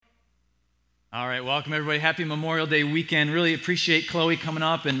All right, welcome everybody. Happy Memorial Day weekend. Really appreciate Chloe coming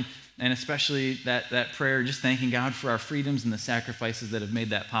up and especially that prayer, just thanking God for our freedoms and the sacrifices that have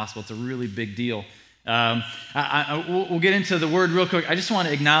made that possible. It's a really big deal. We'll get into the word real quick. I just want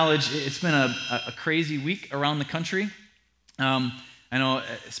to acknowledge it's been a crazy week around the country. I know,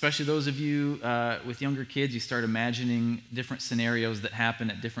 especially those of you with younger kids, you start imagining different scenarios that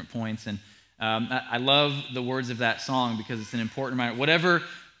happen at different points. And I love the words of that song because it's an important reminder. Whatever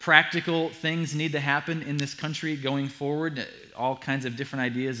practical things need to happen in this country going forward, all kinds of different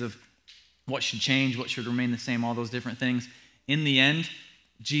ideas of what should change, what should remain the same, all those different things. In the end,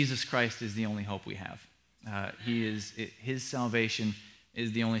 Jesus Christ is the only hope we have. His salvation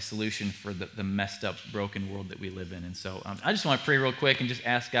is the only solution for the messed up, broken world that we live in. And so I just want to pray real quick and just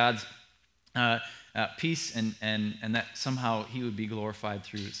ask God's peace and that somehow he would be glorified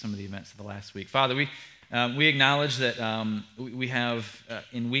through some of the events of the last week. Father, we acknowledge that we have,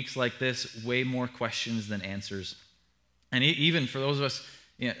 in weeks like this, way more questions than answers. And even for those of us,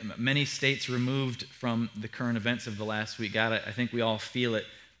 many states removed from the current events of the last week, God, I think we all feel it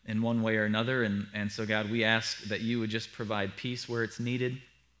in one way or another. And so, God, we ask that you would just provide peace where it's needed,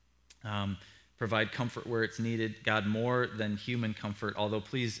 provide comfort where it's needed, God, more than human comfort, although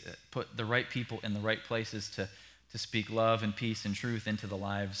please put the right people in the right places to speak love and peace and truth into the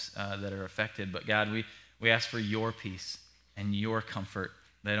lives that are affected. But God, we ask for your peace and your comfort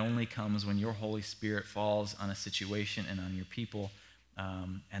that only comes when your Holy Spirit falls on a situation and on your people,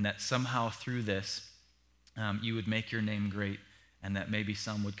 and that somehow through this you would make your name great, and that maybe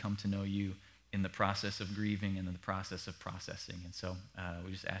some would come to know you in the process of grieving and in the process of processing. And so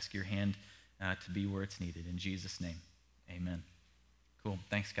we just ask your hand to be where it's needed. In Jesus' name, amen. Cool.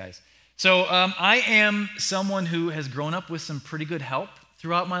 Thanks, guys. So I am someone who has grown up with some pretty good help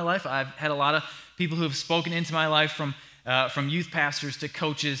throughout my life. I've had a lot of people who have spoken into my life, from youth pastors to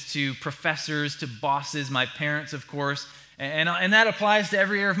coaches to professors to bosses, my parents, of course. And that applies to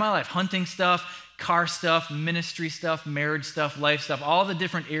every area of my life. Hunting stuff, car stuff, ministry stuff, marriage stuff, life stuff, all the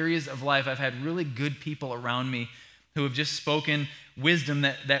different areas of life. I've had really good people around me who have just spoken wisdom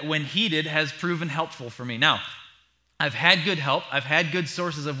that when heeded has proven helpful for me. Now, I've had good help. I've had good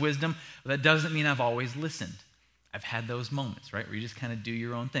sources of wisdom, but that doesn't mean I've always listened. I've had those moments, right, where you just kind of do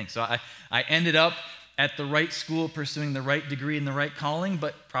your own thing. So I ended up at the right school pursuing the right degree and the right calling,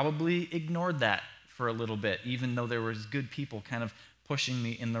 but probably ignored that for a little bit, even though there was good people kind of pushing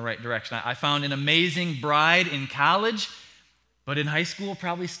me in the right direction. I found an amazing bride in college, but in high school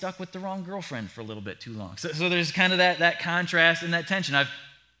probably stuck with the wrong girlfriend for a little bit too long. So there's kind of that contrast and that tension.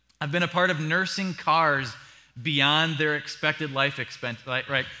 I've been a part of nursing cars beyond their expected life expense,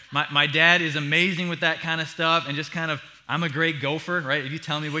 right? My dad is amazing with that kind of stuff, and just kind of, I'm a great gopher, right? If you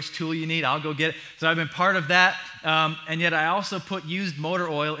tell me which tool you need, I'll go get it. So I've been part of that, and yet I also put used motor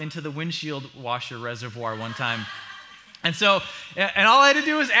oil into the windshield washer reservoir one time. And so, and all I had to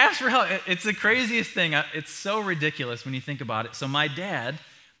do was ask for help. It's the craziest thing. It's so ridiculous when you think about it. So my dad,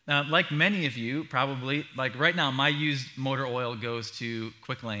 like many of you probably, like right now, my used motor oil goes to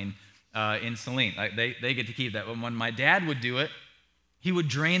Quick Lane in Saline. They get to keep that. But when my dad would do it, he would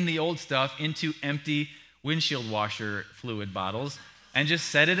drain the old stuff into empty windshield washer fluid bottles and just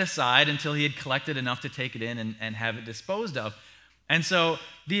set it aside until he had collected enough to take it in and have it disposed of. And so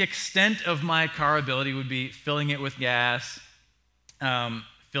the extent of my car ability would be filling it with gas,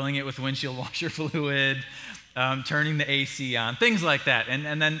 filling it with windshield washer fluid, turning the AC on, things like that,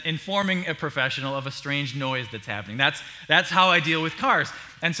 and then informing a professional of a strange noise that's happening. That's how I deal with cars.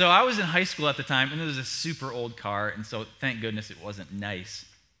 And so I was in high school at the time, and it was a super old car, and so thank goodness it wasn't nice.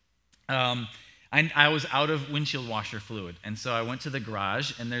 I was out of windshield washer fluid, and so I went to the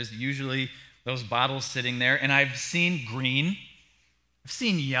garage, and there's usually those bottles sitting there, and I've seen green, I've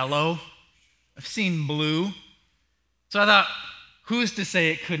seen yellow, I've seen blue. So I thought, who's to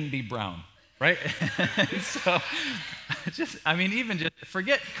say it couldn't be brown, right? So even just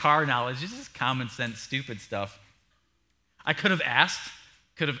forget car knowledge, just common sense, stupid stuff. I could have asked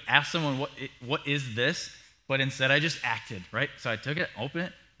someone, what is this? But instead I just acted, right? So I took it, opened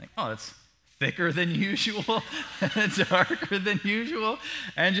it, like, oh, that's thicker than usual, darker than usual,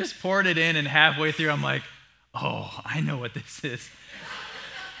 and just poured it in, and halfway through I'm like, oh, I know what this is.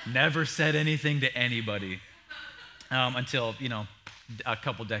 Never said anything to anybody until, a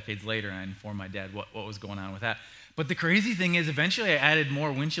couple decades later, and I informed my dad what was going on with that. But the crazy thing is, eventually I added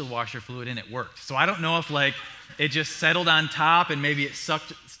more windshield washer fluid and it worked. So I don't know if it just settled on top and maybe it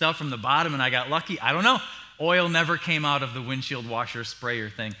sucked stuff from the bottom and I got lucky. I don't know. Oil never came out of the windshield washer sprayer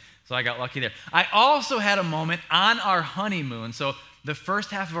thing, so I got lucky there. I also had a moment on our honeymoon. So the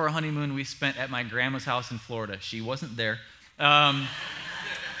first half of our honeymoon we spent at my grandma's house in Florida. She wasn't there.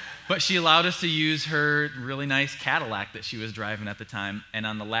 But she allowed us to use her really nice Cadillac that she was driving at the time. And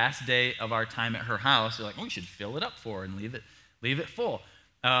on the last day of our time at her house, they're like, we should fill it up for her and leave it full.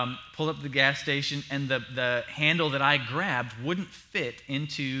 Pulled up to the gas station, and the handle that I grabbed wouldn't fit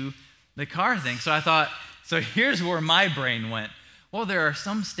into the car thing. So I thought, so here's where my brain went. Well, there are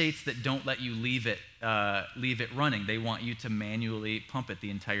some states that don't let you leave it running. They want you to manually pump it the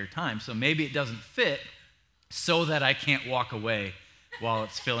entire time. So maybe it doesn't fit so that I can't walk away while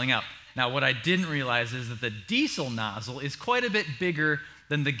it's filling up. Now, what I didn't realize is that the diesel nozzle is quite a bit bigger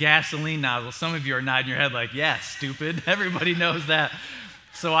than the gasoline nozzle. Some of you are nodding your head like, yeah, stupid. Everybody knows that.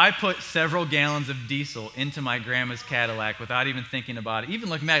 So I put several gallons of diesel into my grandma's Cadillac without even thinking about it. Even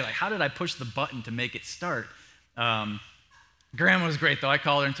looking back, like, how did I push the button to make it start? Grandma was great, though. I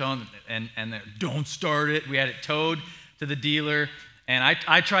called her and told her, and don't start it. We had it towed to the dealer, and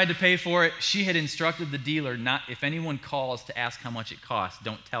I tried to pay for it. She had instructed the dealer not, if anyone calls to ask how much it costs,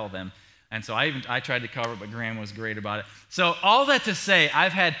 don't tell them. And so I tried to cover it, but Grandma was great about it. So all that to say,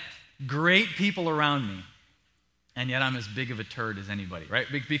 I've had great people around me, and yet I'm as big of a turd as anybody, right?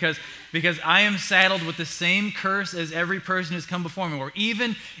 Because I am saddled with the same curse as every person who's come before me, where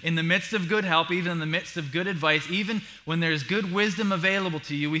even in the midst of good help, even in the midst of good advice, even when there's good wisdom available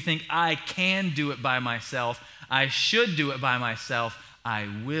to you, we think, I can do it by myself. I should do it by myself. I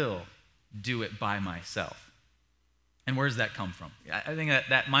will do it by myself. And where does that come from? I think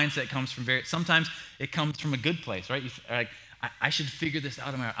that mindset comes from sometimes it comes from a good place, right? I should figure this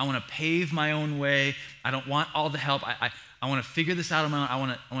out on my own. I want to pave my own way. I don't want all the help. I want to figure this out on my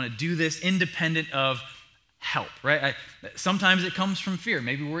own. I want to do this independent of help, right? Sometimes it comes from fear.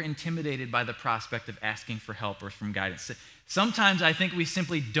 Maybe we're intimidated by the prospect of asking for help or from guidance. Sometimes I think we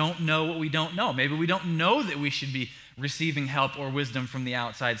simply don't know what we don't know. Maybe we don't know that we should be receiving help or wisdom from the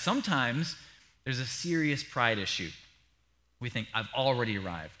outside. Sometimes there's a serious pride issue. We think, I've already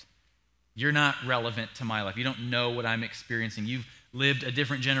arrived. You're not relevant to my life. You don't know what I'm experiencing. You've lived a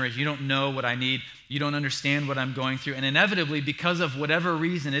different generation. You don't know what I need. You don't understand what I'm going through. And inevitably, because of whatever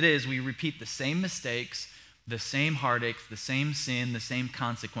reason it is, we repeat the same mistakes, the same heartaches, the same sin, the same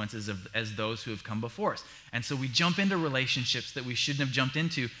consequences as those who have come before us. And so we jump into relationships that we shouldn't have jumped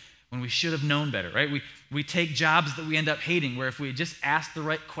into when we should have known better, right? We take jobs that we end up hating, where if we had just asked the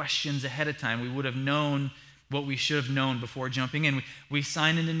right questions ahead of time, we would have known what we should have known before jumping in. We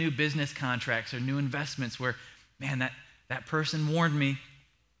sign into new business contracts or new investments where, man, that person warned me.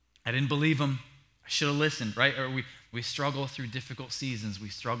 I didn't believe them. I should have listened, right? Or we struggle through difficult seasons. We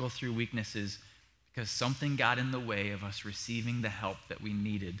struggle through weaknesses because something got in the way of us receiving the help that we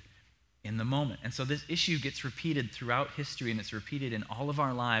needed in the moment. And so this issue gets repeated throughout history, and it's repeated in all of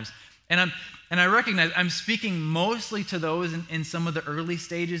our lives. And I recognize I'm speaking mostly to those in some of the early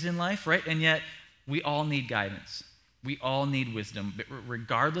stages in life, right? And yet we all need guidance. We all need wisdom. But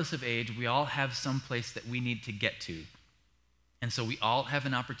regardless of age, we all have some place that we need to get to. And so we all have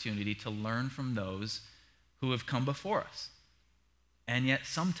an opportunity to learn from those who have come before us. And yet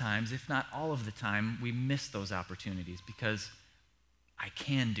sometimes, if not all of the time, we miss those opportunities because I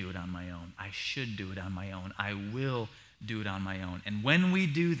can do it on my own. I should do it on my own. I will do it on my own. And when we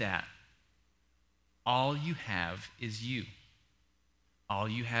do that, all you have is you. All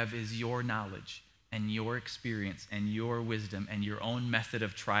you have is your knowledge and your experience and your wisdom and your own method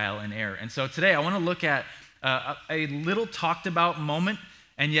of trial and error. And so today I want to look at a little talked about moment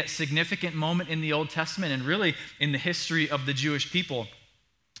and yet significant moment in the Old Testament and really in the history of the Jewish people.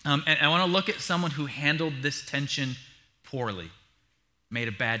 And I want to look at someone who handled this tension poorly, made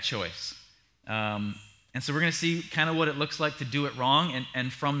a bad choice. And so we're going to see kind of what it looks like to do it wrong,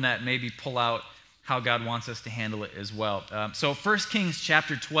 and from that maybe pull out how God wants us to handle it as well. So 1 Kings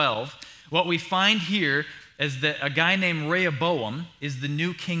chapter 12, what we find here is that a guy named Rehoboam is the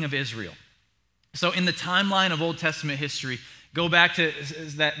new king of Israel. So in the timeline of Old Testament history, go back to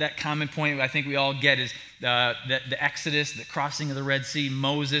that common point I think we all get is the Exodus, the crossing of the Red Sea,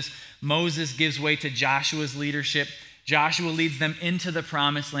 Moses. Moses gives way to Joshua's leadership. Joshua leads them into the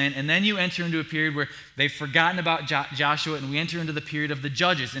promised land, and then you enter into a period where they've forgotten about Joshua, and we enter into the period of the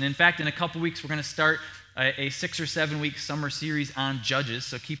Judges. And in fact, in a couple weeks, we're going to start a 6 or 7 week summer series on Judges,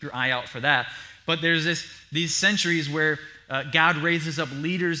 so keep your eye out for that. But there's these centuries where God raises up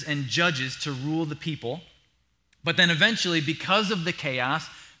leaders and judges to rule the people. But then eventually, because of the chaos,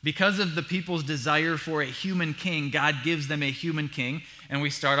 because of the people's desire for a human king, God gives them a human king. And we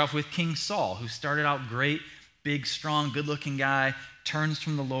start off with King Saul, who started out great, big, strong, good-looking guy, turns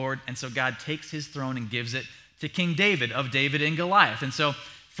from the Lord. And so God takes his throne and gives it to King David, of David and Goliath. And so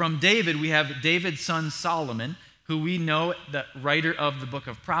from David, we have David's son Solomon, who we know, the writer of the book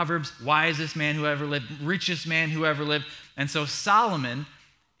of Proverbs, wisest man who ever lived, richest man who ever lived. And so Solomon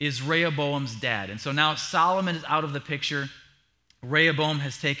is Rehoboam's dad. And so now Solomon is out of the picture. Rehoboam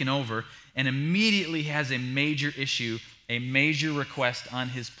has taken over and immediately has a major issue, a major request on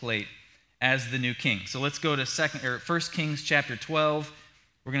his plate as the new king. So let's go to 1 Kings chapter 12.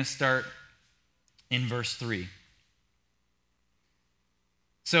 We're going to start in verse 3.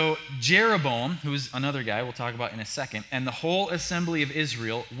 So Jeroboam, who's another guy we'll talk about in a second, and the whole assembly of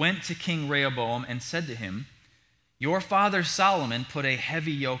Israel went to King Rehoboam and said to him, "Your father Solomon put a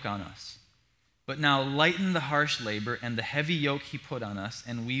heavy yoke on us. But now lighten the harsh labor and the heavy yoke he put on us,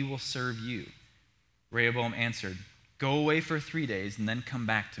 and we will serve you." Rehoboam answered, "Go away for 3 days and then come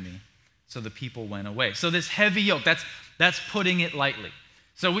back to me." So the people went away. So this heavy yoke, that's putting it lightly.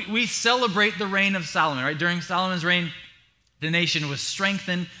 So we celebrate the reign of Solomon, right? During Solomon's reign, the nation was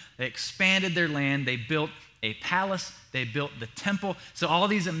strengthened. They expanded their land. They built a palace. They built the temple. So all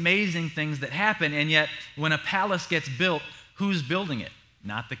these amazing things that happen, and yet when a palace gets built, who's building it?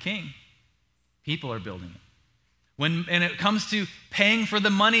 Not the king. People are building it. And it comes to paying the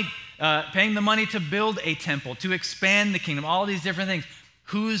money to build a temple, to expand the kingdom, all these different things,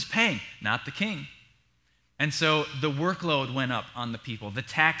 who's paying? Not the king. And so the workload went up on the people. The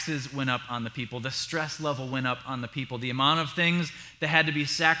taxes went up on the people. The stress level went up on the people. The amount of things that had to be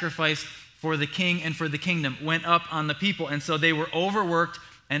sacrificed for the king and for the kingdom went up on the people. And so they were overworked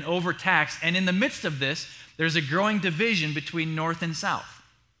and overtaxed. And in the midst of this, there's a growing division between north and south.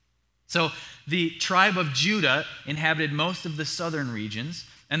 So the tribe of Judah inhabited most of the southern regions,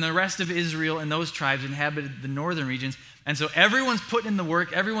 and the rest of Israel and those tribes inhabited the northern regions. And so everyone's putting in the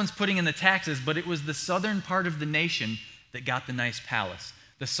work, everyone's putting in the taxes, but it was the southern part of the nation that got the nice palace.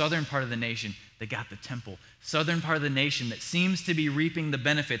 The southern part of the nation that got the temple. Southern part of the nation that seems to be reaping the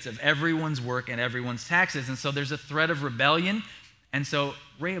benefits of everyone's work and everyone's taxes. And so there's a threat of rebellion. And so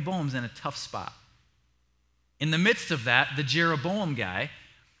Rehoboam's in a tough spot. In the midst of that, the Jeroboam guy,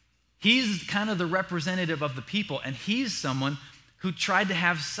 he's kind of the representative of the people, and he's someone who tried to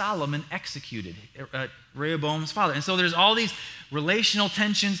have Solomon executed, Rehoboam's father. And so there's all these relational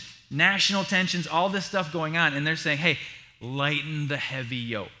tensions, national tensions, all this stuff going on, and they're saying, hey, lighten the heavy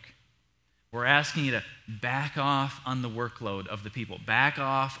yoke. We're asking you to back off on the workload of the people, back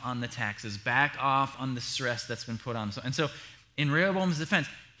off on the taxes, back off on the stress that's been put on them. And so in Rehoboam's defense,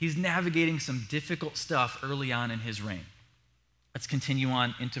 he's navigating some difficult stuff early on in his reign. Let's continue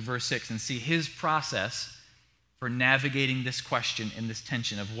on into verse 6 and see his process for navigating this question and this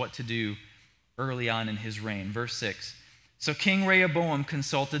tension of what to do early on in his reign. Verse 6, "So King Rehoboam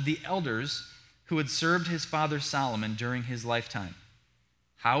consulted the elders who had served his father Solomon during his lifetime.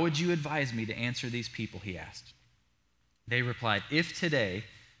 'How would you advise me to answer these people?' he asked. They replied, 'If today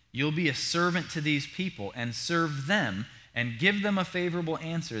you'll be a servant to these people and serve them and give them a favorable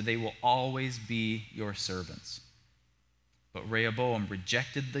answer, they will always be your servants.' But Rehoboam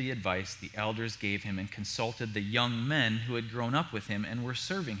rejected the advice the elders gave him and consulted the young men who had grown up with him and were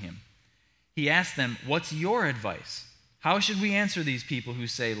serving him. He asked them, 'What's your advice? How should we answer these people who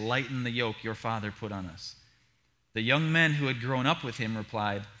say, lighten the yoke your father put on us?' The young men who had grown up with him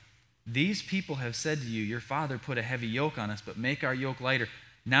replied, 'These people have said to you, your father put a heavy yoke on us, but make our yoke lighter.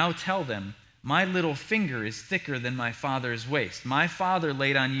 Now tell them, my little finger is thicker than my father's waist. My father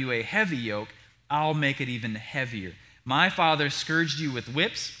laid on you a heavy yoke. I'll make it even heavier. My father scourged you with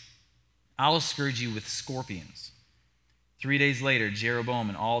whips. I'll scourge you with scorpions.' 3 days later, Jeroboam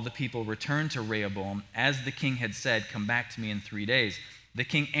and all the people returned to Rehoboam. As the king had said, 'Come back to me in 3 days.' The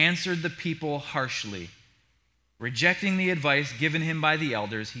king answered the people harshly. Rejecting the advice given him by the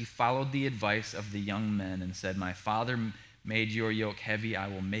elders, he followed the advice of the young men and said, 'My father made your yoke heavy. I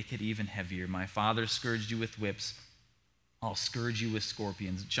will make it even heavier. My father scourged you with whips. I'll scourge you with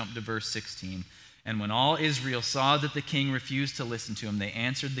scorpions.'" Jump to verse 16. "And when all Israel saw that the king refused to listen to him, they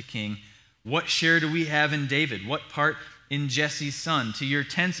answered the king, 'What share do we have in David? What part in Jesse's son? To your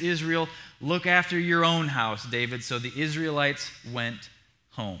tents, Israel, look after your own house, David.' So the Israelites went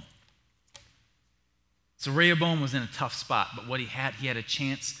home." So Rehoboam was in a tough spot, but what he had a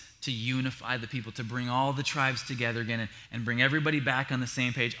chance to unify the people, to bring all the tribes together again and bring everybody back on the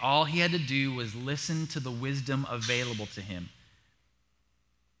same page. All he had to do was listen to the wisdom available to him.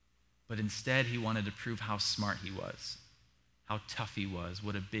 But instead, he wanted to prove how smart he was, how tough he was,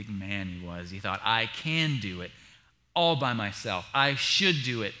 what a big man he was. He thought, I can do it all by myself. I should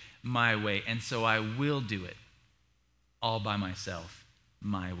do it my way, and so I will do it all by myself,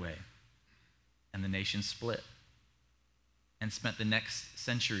 my way. And the nation split and spent the next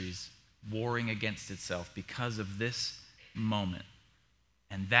centuries warring against itself because of this moment.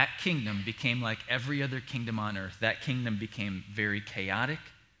 And that kingdom became like every other kingdom on earth. That kingdom became very chaotic,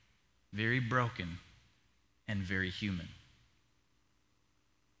 very broken, and very human.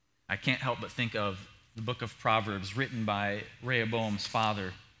 I can't help but think of the book of Proverbs written by Rehoboam's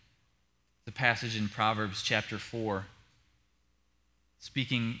father. The passage in Proverbs chapter 4,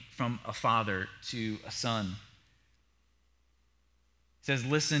 speaking from a father to a son. It says,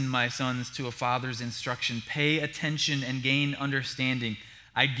 "Listen, my sons, to a father's instruction. Pay attention and gain understanding.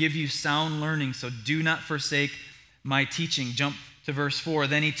 I give you sound learning, so do not forsake my teaching." Jump to verse 4.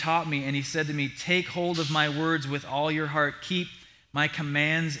 "Then he taught me, and he said to me, take hold of my words with all your heart. Keep my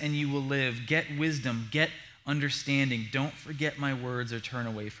commands, and you will live. Get wisdom, get understanding. Don't forget my words or turn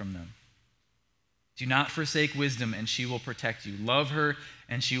away from them. Do not forsake wisdom, and she will protect you. Love her,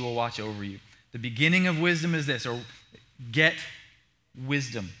 and she will watch over you." The beginning of wisdom is this, or get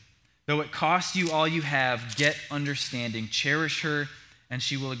wisdom. "Though it cost you all you have, get understanding. Cherish her, and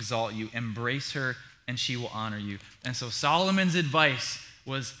she will exalt you. Embrace her, and she will honor you." And so Solomon's advice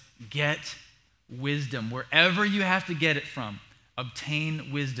was get wisdom. Wherever you have to get it from,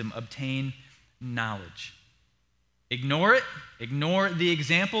 obtain wisdom, obtain knowledge. Ignore it, ignore the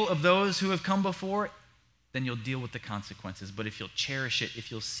example of those who have come before, then you'll deal with the consequences. But if you'll cherish it,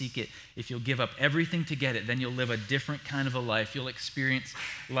 if you'll seek it, if you'll give up everything to get it, then you'll live a different kind of a life. You'll experience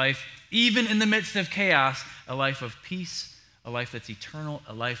life, even in the midst of chaos, a life of peace, a life that's eternal,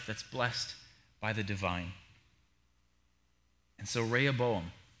 a life that's blessed by the divine. And so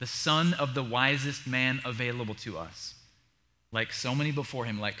Rehoboam, the son of the wisest man available to us, like so many before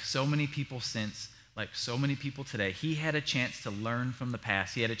him, like so many people since, like so many people today, he had a chance to learn from the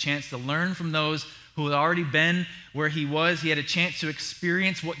past. He had a chance to learn from those who had already been where he was. He had a chance to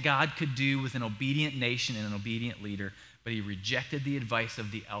experience what God could do with an obedient nation and an obedient leader, but he rejected the advice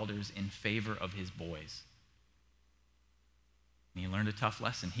of the elders in favor of his boys. And he learned a tough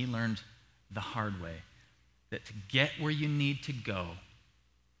lesson. He learned the hard way, that to get where you need to go,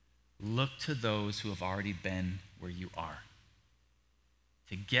 look to those who have already been where you are.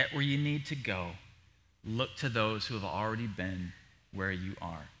 To get where you need to go, look to those who have already been where you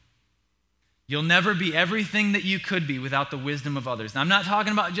are. You'll never be everything that you could be without the wisdom of others. Now, I'm not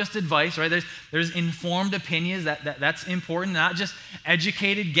talking about just advice, right? There's informed opinions, that's important, not just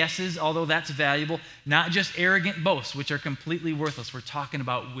educated guesses, although that's valuable, not just arrogant boasts, which are completely worthless. We're talking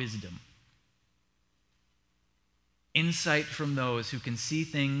about wisdom. Insight from those who can see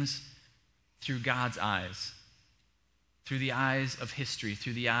things through God's eyes, through the eyes of history,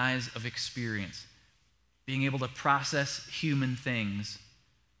 through the eyes of experience, being able to process human things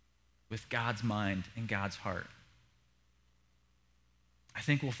with God's mind and God's heart. I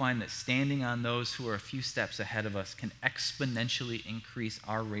think we'll find that standing on those who are a few steps ahead of us can exponentially increase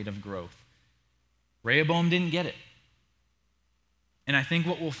our rate of growth. Rehoboam didn't get it. And I think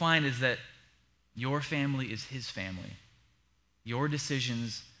what we'll find is that your family is his family. Your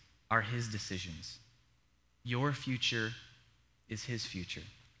decisions are his decisions. Your future is his future.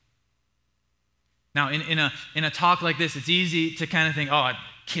 Now, in a talk like this, it's easy to kind of think, oh,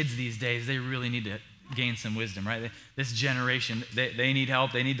 kids these days, they really need to gain some wisdom, right? This generation, they need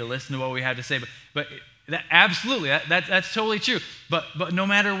help. They need to listen to what we have to say. But that, absolutely, that's totally true. But no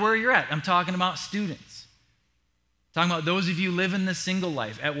matter where you're at, I'm talking about students. I'm talking about those of you living the single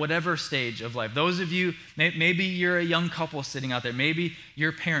life at whatever stage of life. Those of you, maybe you're a young couple sitting out there. Maybe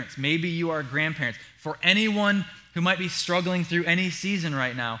you're parents. Maybe you are grandparents. For anyone who might be struggling through any season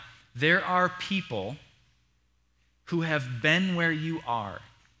right now, there are people who have been where you are.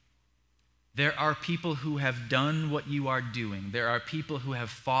 There are people who have done what you are doing. There are people who have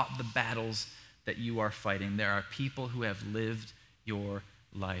fought the battles that you are fighting. There are people who have lived your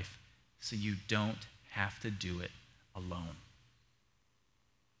life, so you don't have to do it alone.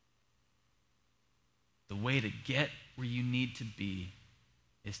 The way to get where you need to be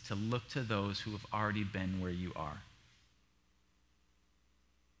is to look to those who have already been where you are.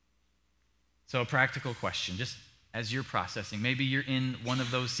 So a practical question, just as you're processing. Maybe you're in one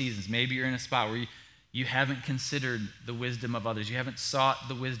of those seasons. Maybe you're in a spot where you haven't considered the wisdom of others. You haven't sought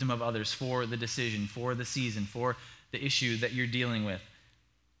the wisdom of others for the decision, for the season, for the issue that you're dealing with.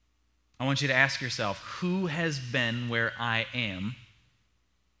 I want you to ask yourself, who has been where I am,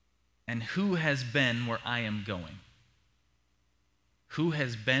 and who has been where I am going? Who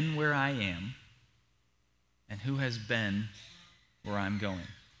has been where I am, and who has been where I'm going?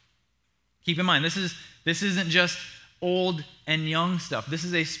 Keep in mind, this isn't just old and young stuff. This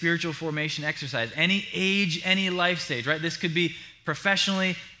is a spiritual formation exercise. Any age, any life stage, right? This could be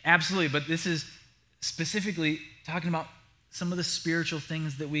professionally, absolutely, but this is specifically talking about some of the spiritual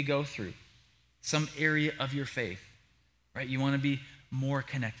things that we go through, some area of your faith, right? You want to be more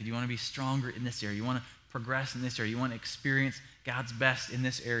connected. You want to be stronger in this area. You want to progress in this area. You want to experience God's best in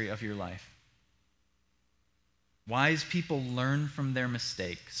this area of your life. Wise people learn from their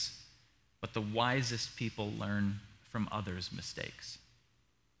mistakes. but the wisest people learn from others' mistakes.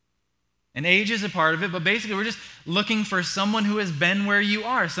 And age is a part of it, but basically we're just looking for someone who has been where you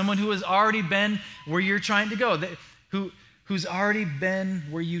are, someone who has already been where you're trying to go, who's already been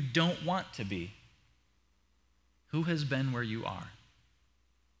where you don't want to be. Who has been where you are?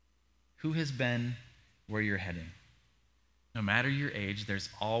 Who has been where you're heading? No matter your age, there's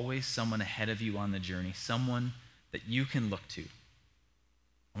always someone ahead of you on the journey, someone that you can look to.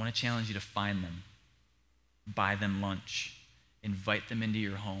 I want to challenge you to find them, buy them lunch, invite them into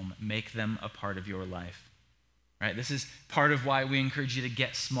your home, make them a part of your life. Right? This is part of why we encourage you to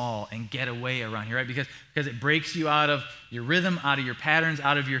get small and get away around here, right? Because it breaks you out of your rhythm, out of your patterns,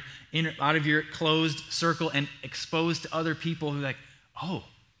 out of your closed circle, and exposed to other people who are like, oh,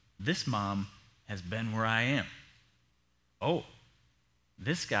 this mom has been where I am. Oh,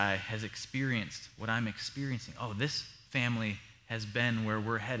 this guy has experienced what I'm experiencing. Oh, this family has been where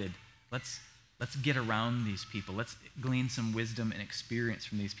we're headed. Let's get around these people. Let's glean some wisdom and experience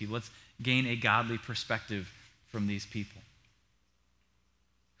from these people. Let's gain a godly perspective from these people.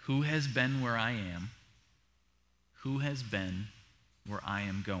 Who has been where I am? Who has been where I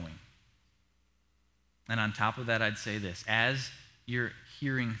am going? And on top of that, I'd say this. As you're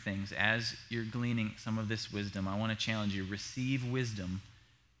hearing things, as you're gleaning some of this wisdom, I want to challenge you. Receive wisdom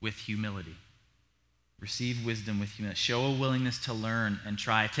with humility. Receive wisdom with humility. Show a willingness to learn and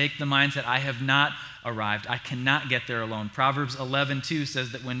try. Take the mindset, I have not arrived. I cannot get there alone. Proverbs 11:2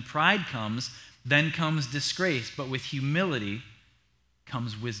 says that when pride comes, then comes disgrace, but with humility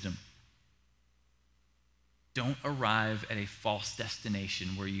comes wisdom. Don't arrive at a false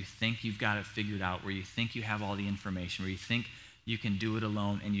destination where you think you've got it figured out, where you think you have all the information, where you think you can do it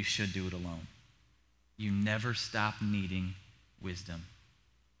alone and you should do it alone. You never stop needing wisdom.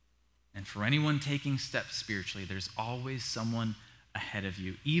 And for anyone taking steps spiritually, there's always someone ahead of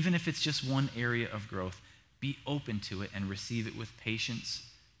you. Even if it's just one area of growth, be open to it and receive it with patience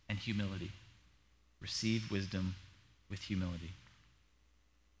and humility. Receive wisdom with humility.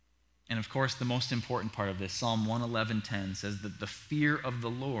 And of course, the most important part of this, Psalm 111:10 says that the fear of the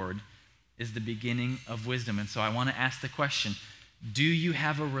Lord is the beginning of wisdom. And so I want to ask the question, do you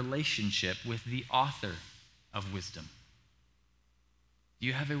have a relationship with the author of wisdom? Do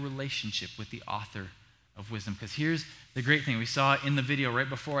you have a relationship with the author of wisdom? Because here's the great thing. We saw it in the video right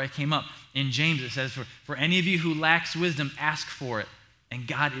before I came up. In James, it says, for any of you who lacks wisdom, ask for it. And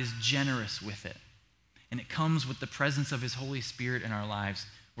God is generous with it. And it comes with the presence of his Holy Spirit in our lives,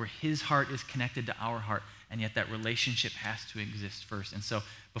 where his heart is connected to our heart, and yet that relationship has to exist first. And so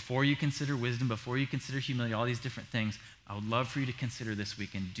before you consider wisdom, before you consider humility, all these different things, I would love for you to consider this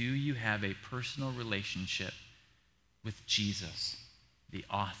weekend, do you have a personal relationship with Jesus, the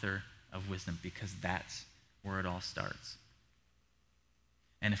author of wisdom? Because that's where it all starts.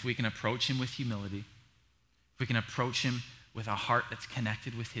 And if we can approach him with humility, if we can approach him with a heart that's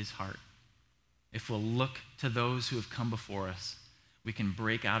connected with his heart, if we'll look to those who have come before us, we can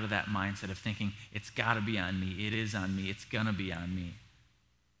break out of that mindset of thinking, it's got to be on me, it is on me, it's going to be on me.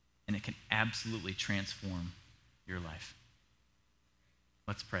 And it can absolutely transform your life.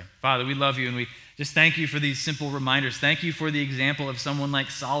 Let's pray. Father, we love you, and we just thank you for these simple reminders. Thank you for the example of someone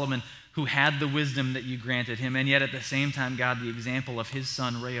like Solomon who had the wisdom that you granted him, and yet at the same time, God, the example of his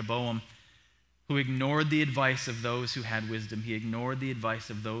son Rehoboam, who ignored the advice of those who had wisdom. He ignored the advice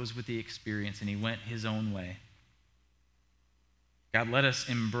of those with the experience, and he went his own way. God, let us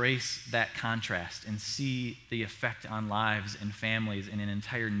embrace that contrast and see the effect on lives and families and an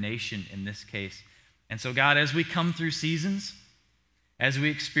entire nation in this case. And so, God, as we come through seasons, as we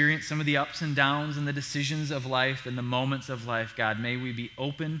experience some of the ups and downs and the decisions of life and the moments of life, God, may we be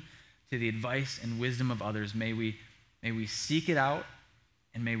open to the advice and wisdom of others. May we seek it out,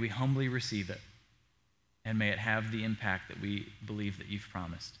 and may we humbly receive it. And may it have the impact that we believe that you've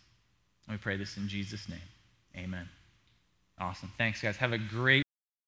promised. And we pray this in Jesus' name. Amen. Awesome. Thanks, guys. Have a great